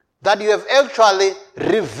that you have actually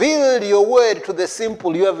revealed your word to the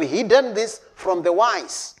simple. You have hidden this from the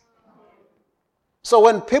wise. So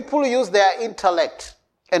when people use their intellect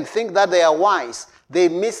and think that they are wise, they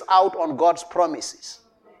miss out on God's promises.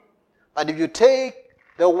 But if you take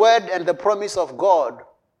the word and the promise of God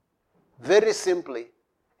very simply,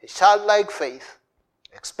 a childlike faith,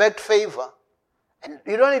 expect favor, and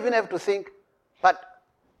you don't even have to think, but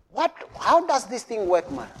how does this thing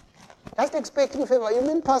work, man? Just expecting favor. You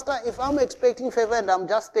mean, Pastor, if I'm expecting favor and I'm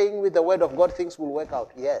just staying with the word of God, things will work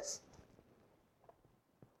out? Yes.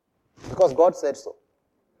 Because God said so.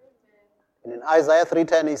 And in Isaiah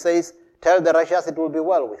 3:10 he says, tell the righteous it will be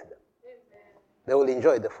well with them. They will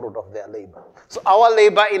enjoy the fruit of their labor. So our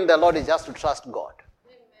labor in the Lord is just to trust God.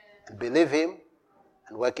 And believe him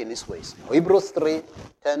and work in his ways. Hebrews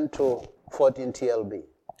 3:10 to 14 TLB.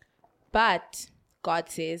 But, God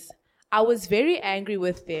says, I was very angry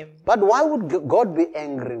with them. But why would God be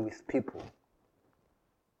angry with people?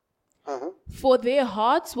 For their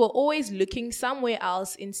hearts were always looking somewhere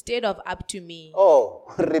else instead of up to me. Oh,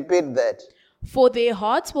 repeat that. For their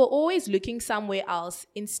hearts were always looking somewhere else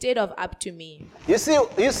instead of up to me. You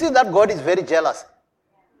see that God is very jealous.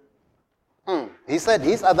 He said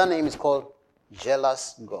his other name is called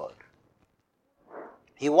Jealous God.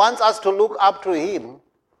 He wants us to look up to him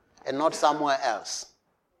and not somewhere else.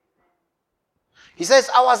 He says,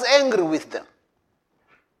 I was angry with them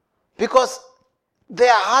because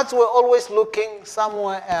their hearts were always looking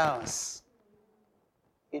somewhere else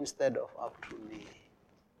instead of up to me.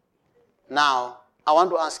 Now, I want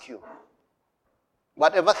to ask you,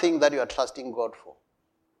 whatever thing that you are trusting God for,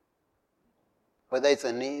 whether it's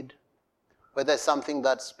a need, whether it's something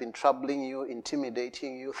that's been troubling you,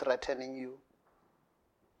 intimidating you, threatening you,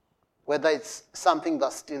 whether it's something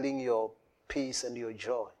that's stealing your peace and your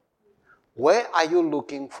joy, where are you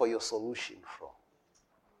looking for your solution from?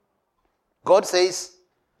 God says,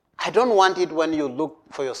 I don't want it when you look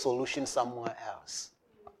for your solution somewhere else.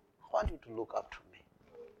 I want you to look up to me.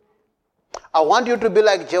 I want you to be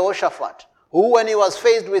like Jehoshaphat, who when he was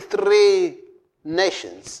faced with 3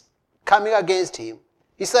 nations coming against him,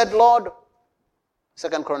 he said, Lord, 2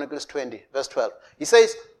 Chronicles 20, verse 12, he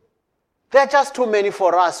says, they're just too many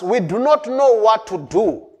for us. We do not know what to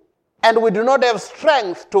do, and we do not have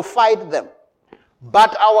strength to fight them.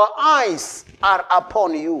 But our eyes are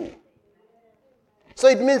upon you. So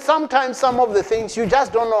it means sometimes some of the things you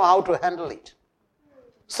just don't know how to handle it.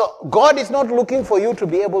 So God is not looking for you to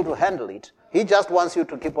be able to handle it. He just wants you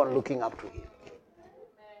to keep on looking up to him.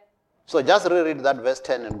 So just reread that verse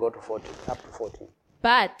 10 and go to 14, up to 14.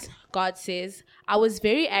 But, God says, I was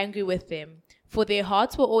very angry with them, for their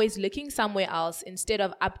hearts were always looking somewhere else instead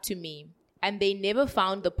of up to me, and they never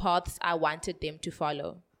found the paths I wanted them to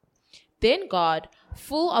follow. Then God,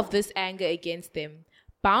 full of this anger against them,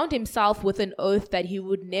 bound himself with an oath that he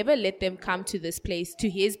would never let them come to this place, to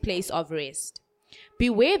his place of rest.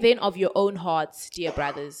 Beware then of your own hearts, dear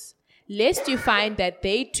brothers, lest you find that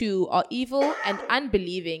they too are evil and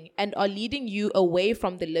unbelieving and are leading you away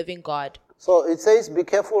from the living God. So it says, be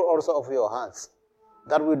careful also of your hearts,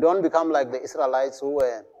 that we don't become like the Israelites who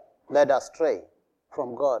were led astray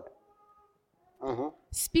from God.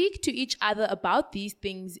 Speak to each other about these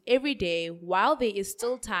things every day while there is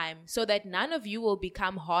still time, so that none of you will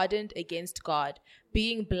become hardened against God,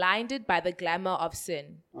 being blinded by the glamour of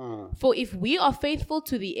sin. For if we are faithful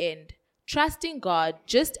to the end, trusting God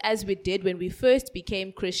just as we did when we first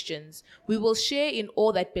became Christians, we will share in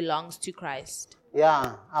all that belongs to Christ.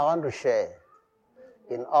 Yeah, I want to share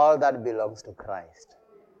in all that belongs to Christ.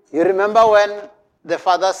 You remember when the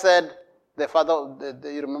father said,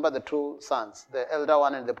 you remember the two sons, the elder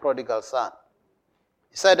one and the prodigal son.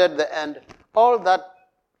 He said at the end, all that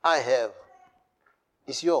I have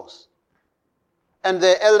is yours. And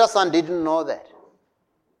the elder son didn't know that.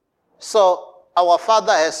 So our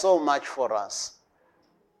Father has so much for us.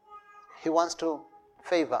 He wants to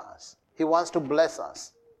favor us. He wants to bless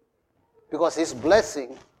us. Because his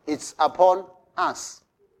blessing is upon us.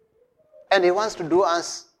 And he wants to do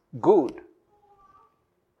us good.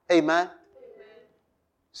 Amen?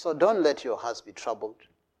 So don't let your hearts be troubled.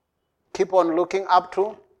 Keep on looking up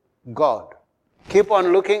to God. Keep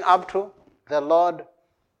on looking up to the Lord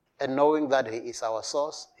and knowing that he is our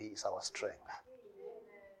source, he is our strength.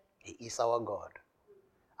 He is our God.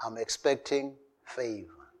 I'm expecting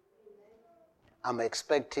favor. I'm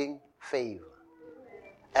expecting favor.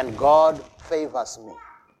 And God favors me.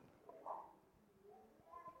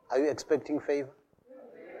 Are you expecting favor?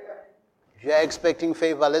 If you are expecting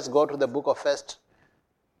favor, let's go to the book of 1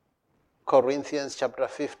 Corinthians chapter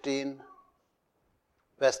 15,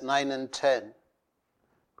 verse 9 and 10.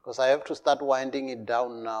 Because I have to start winding it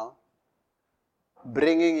down now.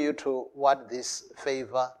 Bringing you to what this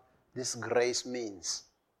favor, this grace means.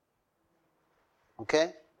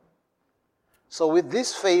 Okay? So with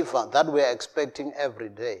this favor that we are expecting every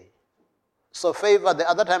day. So favor, the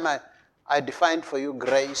other time I defined for you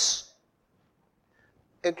grace.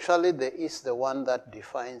 Actually, there is the one that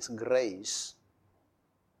defines grace.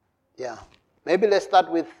 Yeah. Maybe let's start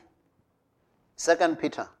with 2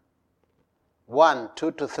 Peter 1,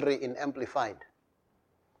 2-3 in Amplified.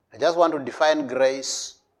 I just want to define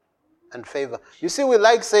grace and favor. You see, we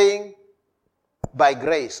like saying by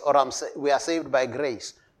grace, or we are saved by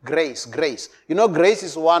grace. Grace, grace. You know, grace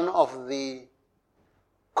is one of the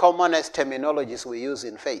commonest terminologies we use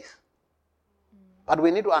in faith. But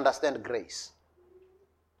we need to understand grace.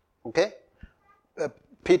 Okay?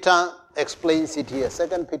 Peter explains it here.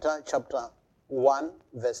 2 Peter chapter 1,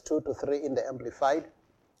 verse 2-3 in the Amplified.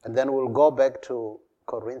 And then we'll go back to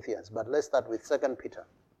Corinthians. But let's start with 2 Peter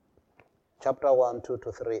chapter 1,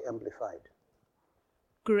 2-3 Amplified.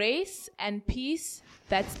 Grace and peace,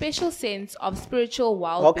 that special sense of spiritual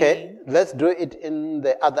well-being. Okay, let's do it in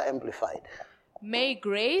the other Amplified. May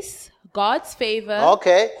grace, God's favor.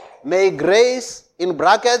 Okay, may grace, in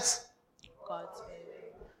brackets. God's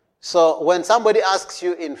favor. So when somebody asks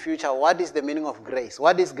you in future, what is the meaning of grace?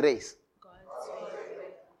 What is grace? God's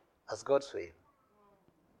favor. That's God's favor.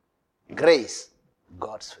 Grace,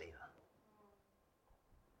 God's favor.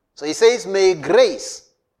 So he says, may grace,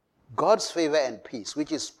 God's favor and peace,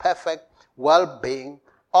 which is perfect well-being,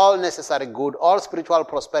 all necessary good, all spiritual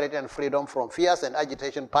prosperity and freedom from fears and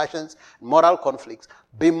agitation, passions, moral conflicts,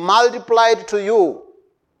 be multiplied to you.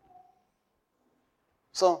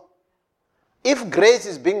 So, if grace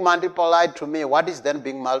is being multiplied to me, what is then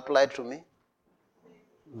being multiplied to me?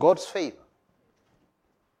 God's favor.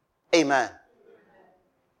 Amen.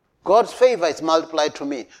 God's favor is multiplied to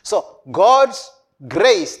me. So, God's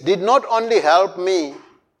grace did not only help me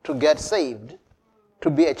to get saved, to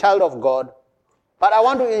be a child of God, but I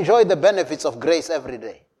want to enjoy the benefits of grace every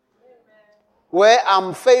day. Where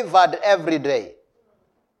I'm favored every day.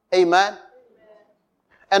 Amen?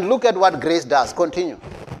 And look at what grace does. Continue.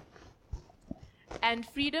 And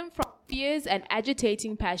freedom from fears and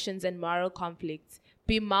agitating passions and moral conflicts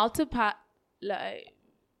be multiplied.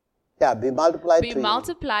 Yeah, be multiplied to you. Be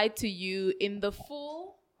multiplied to you in the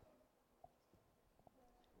full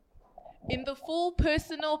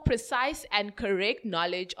personal, precise, and correct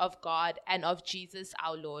knowledge of God and of Jesus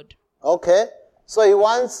our Lord. Okay. So he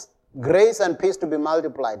wants grace and peace to be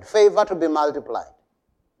multiplied. Favor to be multiplied.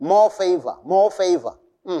 More favor. More favor.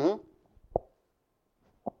 Mm-hmm.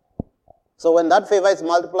 So when that favor is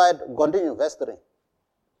multiplied, continue, verse 3.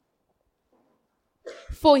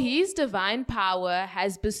 For his divine power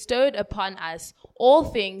has bestowed upon us all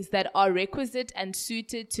things that are requisite and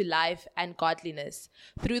suited to life and godliness,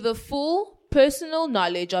 through the full personal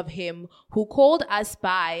knowledge of him who called us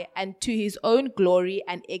by and to his own glory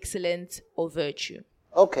and excellence or virtue.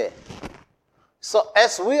 Okay. So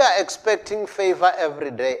as we are expecting favor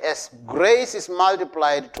every day, as grace is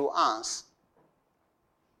multiplied to us,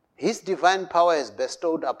 his divine power has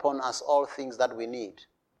bestowed upon us all things that we need.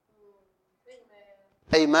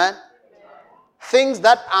 Amen. Things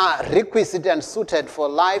that are requisite and suited for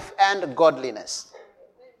life and godliness.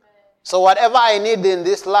 So whatever I need in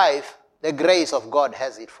this life, the grace of God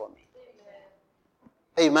has it for me.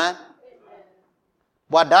 Amen.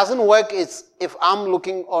 What doesn't work is if I'm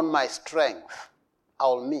looking on my strength,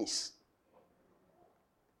 I'll miss.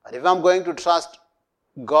 But if I'm going to trust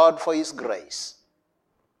God for his grace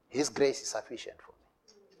is sufficient for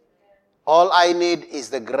me. All I need is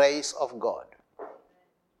the grace of God.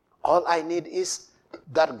 All I need is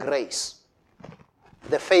that grace,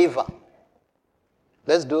 the favor.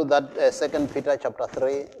 Let's do that 2 Peter chapter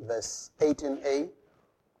 3, verse 18a.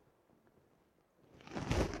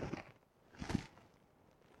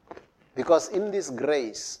 Because in this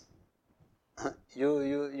grace,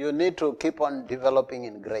 you need to keep on developing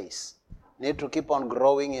in grace. Need to keep on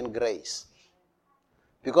growing in grace.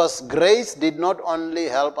 Because grace did not only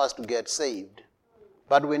help us to get saved,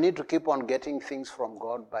 but we need to keep on getting things from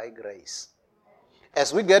God by grace.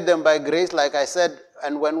 As we get them by grace, like I said,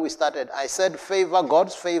 and when we started, I said favor,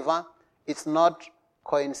 God's favor, it's not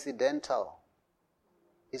coincidental.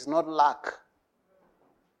 It's not luck.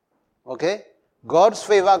 Okay? God's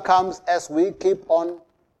favor comes as we keep on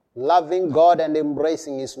loving God and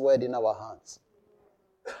embracing his word in our hearts.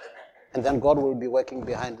 And then God will be working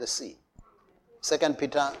behind the scene. 2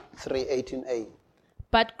 Peter 3:18a.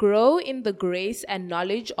 But grow in the grace and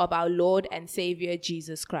knowledge of our Lord and Savior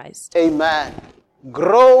Jesus Christ. Amen.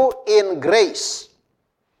 Grow in grace.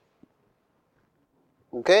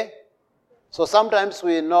 Okay? So sometimes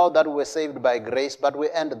we know that we're saved by grace, but we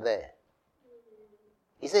end there.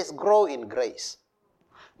 He says grow in grace.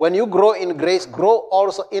 When you grow in grace, grow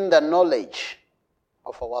also in the knowledge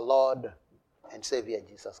of our Lord and Savior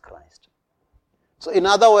Jesus Christ. So in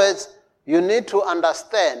other words, you need to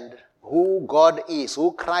understand who God is,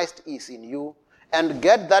 who Christ is in you, and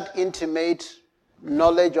get that intimate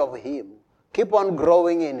knowledge of him. Keep on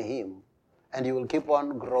growing in him, and you will keep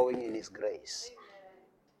on growing in his grace.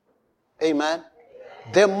 Amen.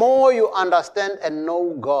 The more you understand and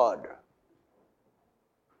know God,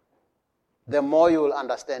 the more you will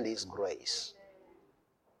understand his grace.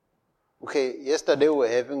 Okay, yesterday we were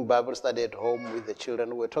having Bible study at home with the children.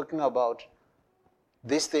 We were talking about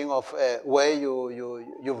this thing of where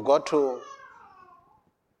you've got to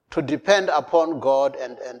depend upon God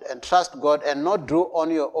and trust God and not do on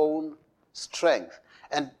your own strength.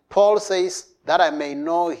 And Paul says that I may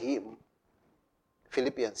know him,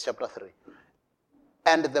 Philippians chapter 3,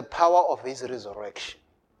 and the power of his resurrection.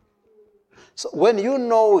 So when you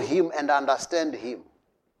know him and understand him,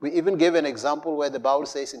 we even gave an example where the Bible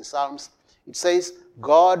says in Psalms, it says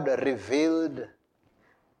God revealed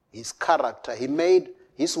his character. He made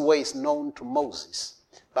his ways known to Moses.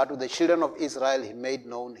 But to the children of Israel, he made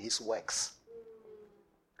known his works.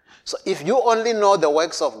 So if you only know the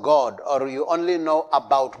works of God, or you only know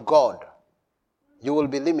about God, you will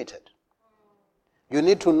be limited. You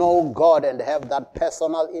need to know God and have that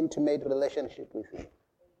personal, intimate relationship with him.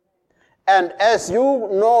 And as you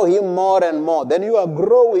know him more and more, then you are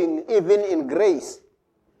growing even in grace.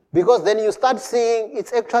 Because then you start seeing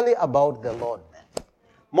it's actually about the Lord.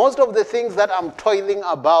 Most of the things that I'm toiling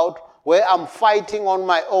about, where I'm fighting on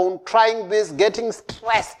my own, trying this, getting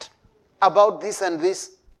stressed about this and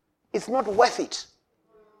this, it's not worth it.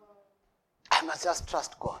 I must just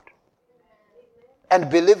trust God. And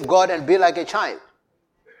believe God and be like a child.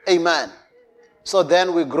 Amen. So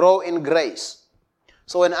then we grow in grace.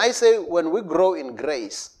 So when I say when we grow in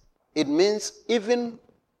grace, it means even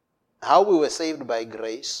how we were saved by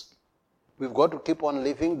grace, we've got to keep on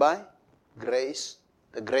living by grace,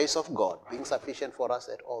 the grace of God being sufficient for us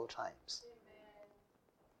at all times.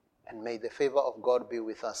 And may the favor of God be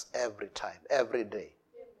with us every time, every day.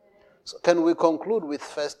 So can we conclude with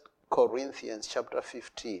 1 Corinthians chapter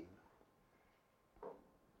 15,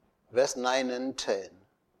 verse 9 and 10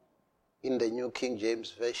 in the New King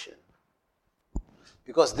James Version?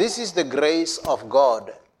 Because this is the grace of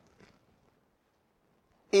God.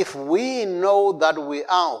 If we know that we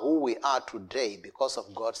are who we are today because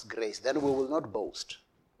of God's grace, then we will not boast.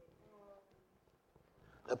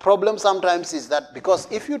 The problem sometimes is that because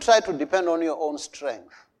if you try to depend on your own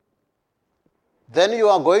strength, then you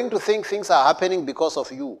are going to think things are happening because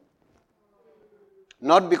of you,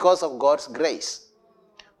 not because of God's grace.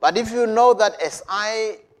 But if you know that as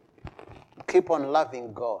I keep on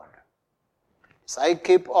loving God, as I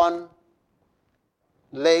keep on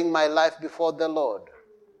laying my life before the Lord,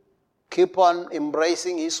 keep on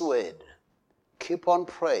embracing His word, keep on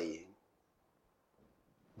praying,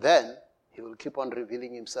 then He will keep on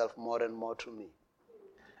revealing Himself more and more to me.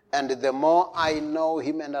 And the more I know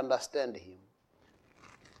Him and understand Him,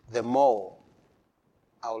 the more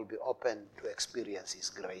I will be open to experience His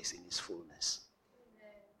grace in His fullness.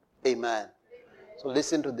 Amen. So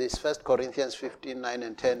listen to this, 1 Corinthians 15, 9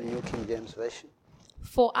 and 10, New King James Version.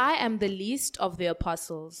 For I am the least of the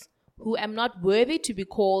apostles, who am not worthy to be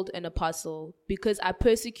called an apostle, because I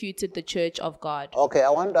persecuted the church of God. Okay, I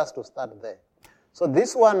want us to start there. So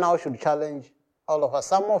this one now should challenge all of us.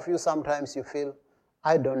 Some of you, sometimes you feel,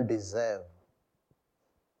 I don't deserve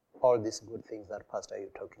all these good things that, Pastor, you're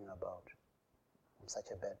talking about. I'm such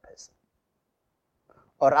a bad person.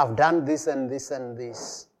 Or I've done this and this and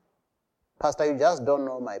this. Pastor, you just don't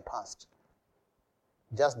know my past.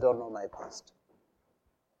 Just don't know my past.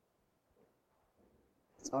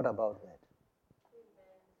 It's not about that.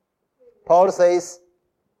 Paul says,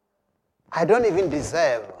 I don't even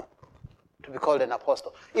deserve to be called an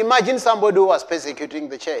apostle. Imagine somebody who was persecuting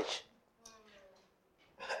the church.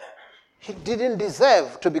 He didn't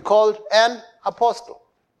deserve to be called an apostle.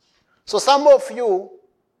 So some of you,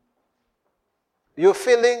 you're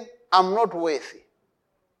feeling, I'm not worthy.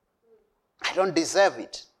 I don't deserve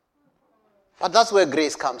it. But that's where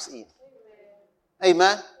grace comes in.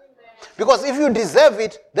 Amen? Because if you deserve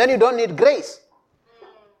it, then you don't need grace.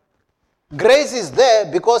 Grace is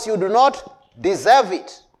there because you do not deserve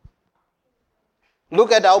it.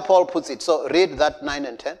 Look at how Paul puts it. So read that 9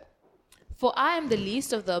 and 10. For I am the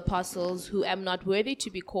least of the apostles, who am not worthy to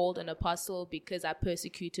be called an apostle, because I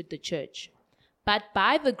persecuted the church. But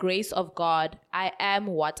by the grace of God, I am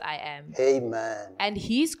what I am. Amen. And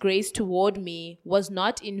His grace toward me was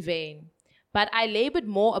not in vain. But I labored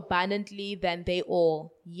more abundantly than they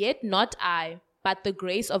all, yet not I, but the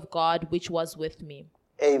grace of God which was with me.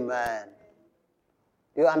 Amen.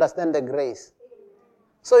 You understand the grace?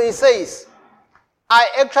 So he says, I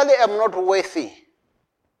actually am not worthy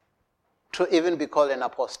to even be called an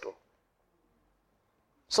apostle.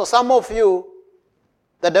 So some of you,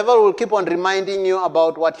 the devil will keep on reminding you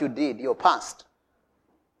about what you did, your past.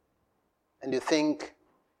 And you think,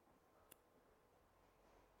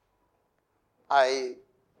 I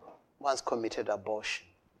once committed abortion.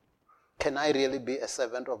 Can I really be a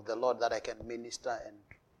servant of the Lord that I can minister and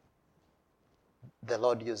the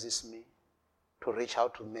Lord uses me to reach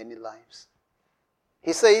out to many lives?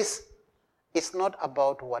 He says, it's not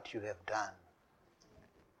about what you have done.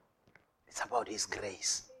 It's about His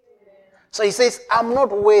grace. So he says, I'm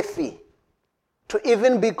not worthy to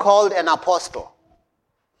even be called an apostle.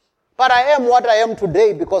 But I am what I am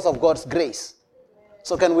today because of God's grace.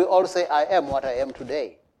 So can we all say, I am what I am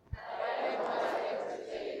today?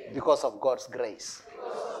 Because of God's grace.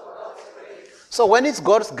 So when it's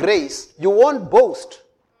God's grace, you won't boast.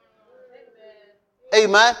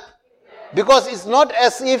 Amen? Because it's not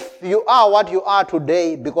as if you are what you are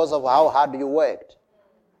today because of how hard you worked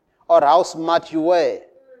or how smart you were.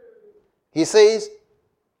 He says,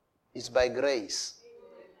 it's by grace.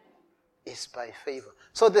 It's by favor.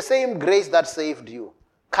 So the same grace that saved you,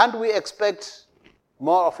 can't we expect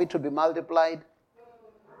more of it to be multiplied?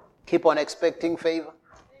 Keep on expecting favor.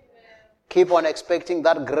 Keep on expecting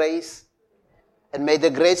that grace. And may the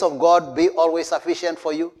grace of God be always sufficient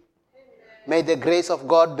for you. May the grace of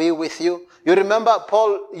God be with you. You remember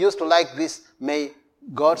Paul used to like this, may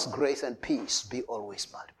God's grace and peace be always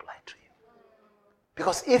multiplied to you.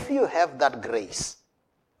 Because if you have that grace,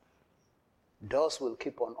 doors will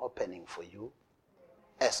keep on opening for you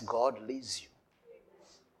as God leads you.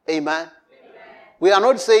 Amen? We are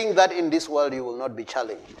not saying that in this world you will not be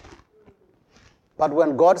challenged. But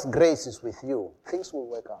when God's grace is with you, things will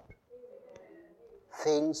work out.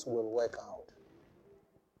 Things will work out.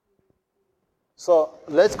 So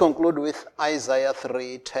let's conclude with Isaiah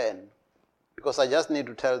 3:10, because I just need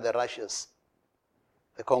to tell the rushes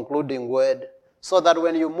the concluding word, so that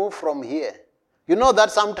when you move from here, you know that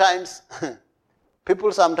sometimes,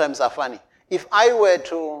 people sometimes are funny. If I were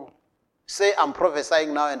to say I'm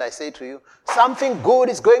prophesying now and I say to you, something good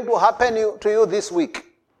is going to happen to you this week,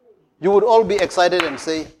 you would all be excited and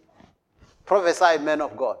say, prophesy, man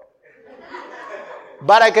of God.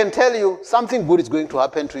 But I can tell you, something good is going to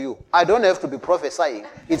happen to you. I don't have to be prophesying.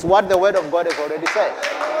 It's what the word of God has already said.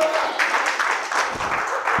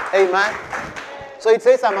 Amen. So it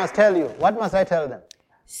says I must tell you. What must I tell them?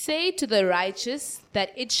 Say to the righteous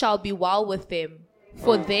that it shall be well with them,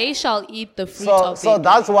 for they shall eat the fruit So, of so their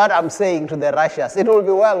that's what I'm saying to the righteous. It will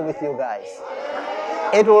be well with you guys.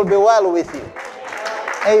 It will be well with you.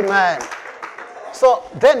 Amen. So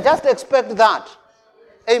then just expect that.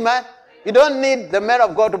 Amen. You don't need the man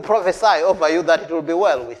of God to prophesy over you that it will be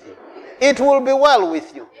well with you. It will be well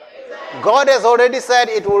with you. God has already said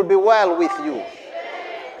it will be well with you.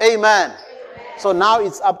 Amen. So now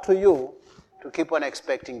it's up to you to keep on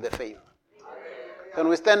expecting the favor. Can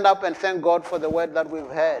we stand up and thank God for the word that we've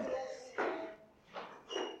heard?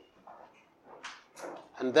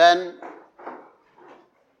 And then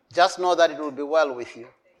just know that it will be well with you.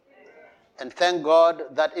 And thank God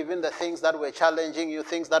that even the things that were challenging you,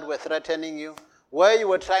 things that were threatening you, where you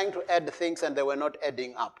were trying to add things and they were not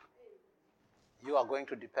adding up, you are going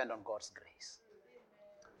to depend on God's grace.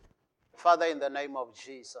 Father, in the name of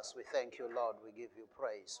Jesus, we thank you, Lord. We give you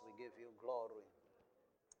praise. We give you glory.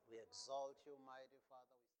 We exalt you, mighty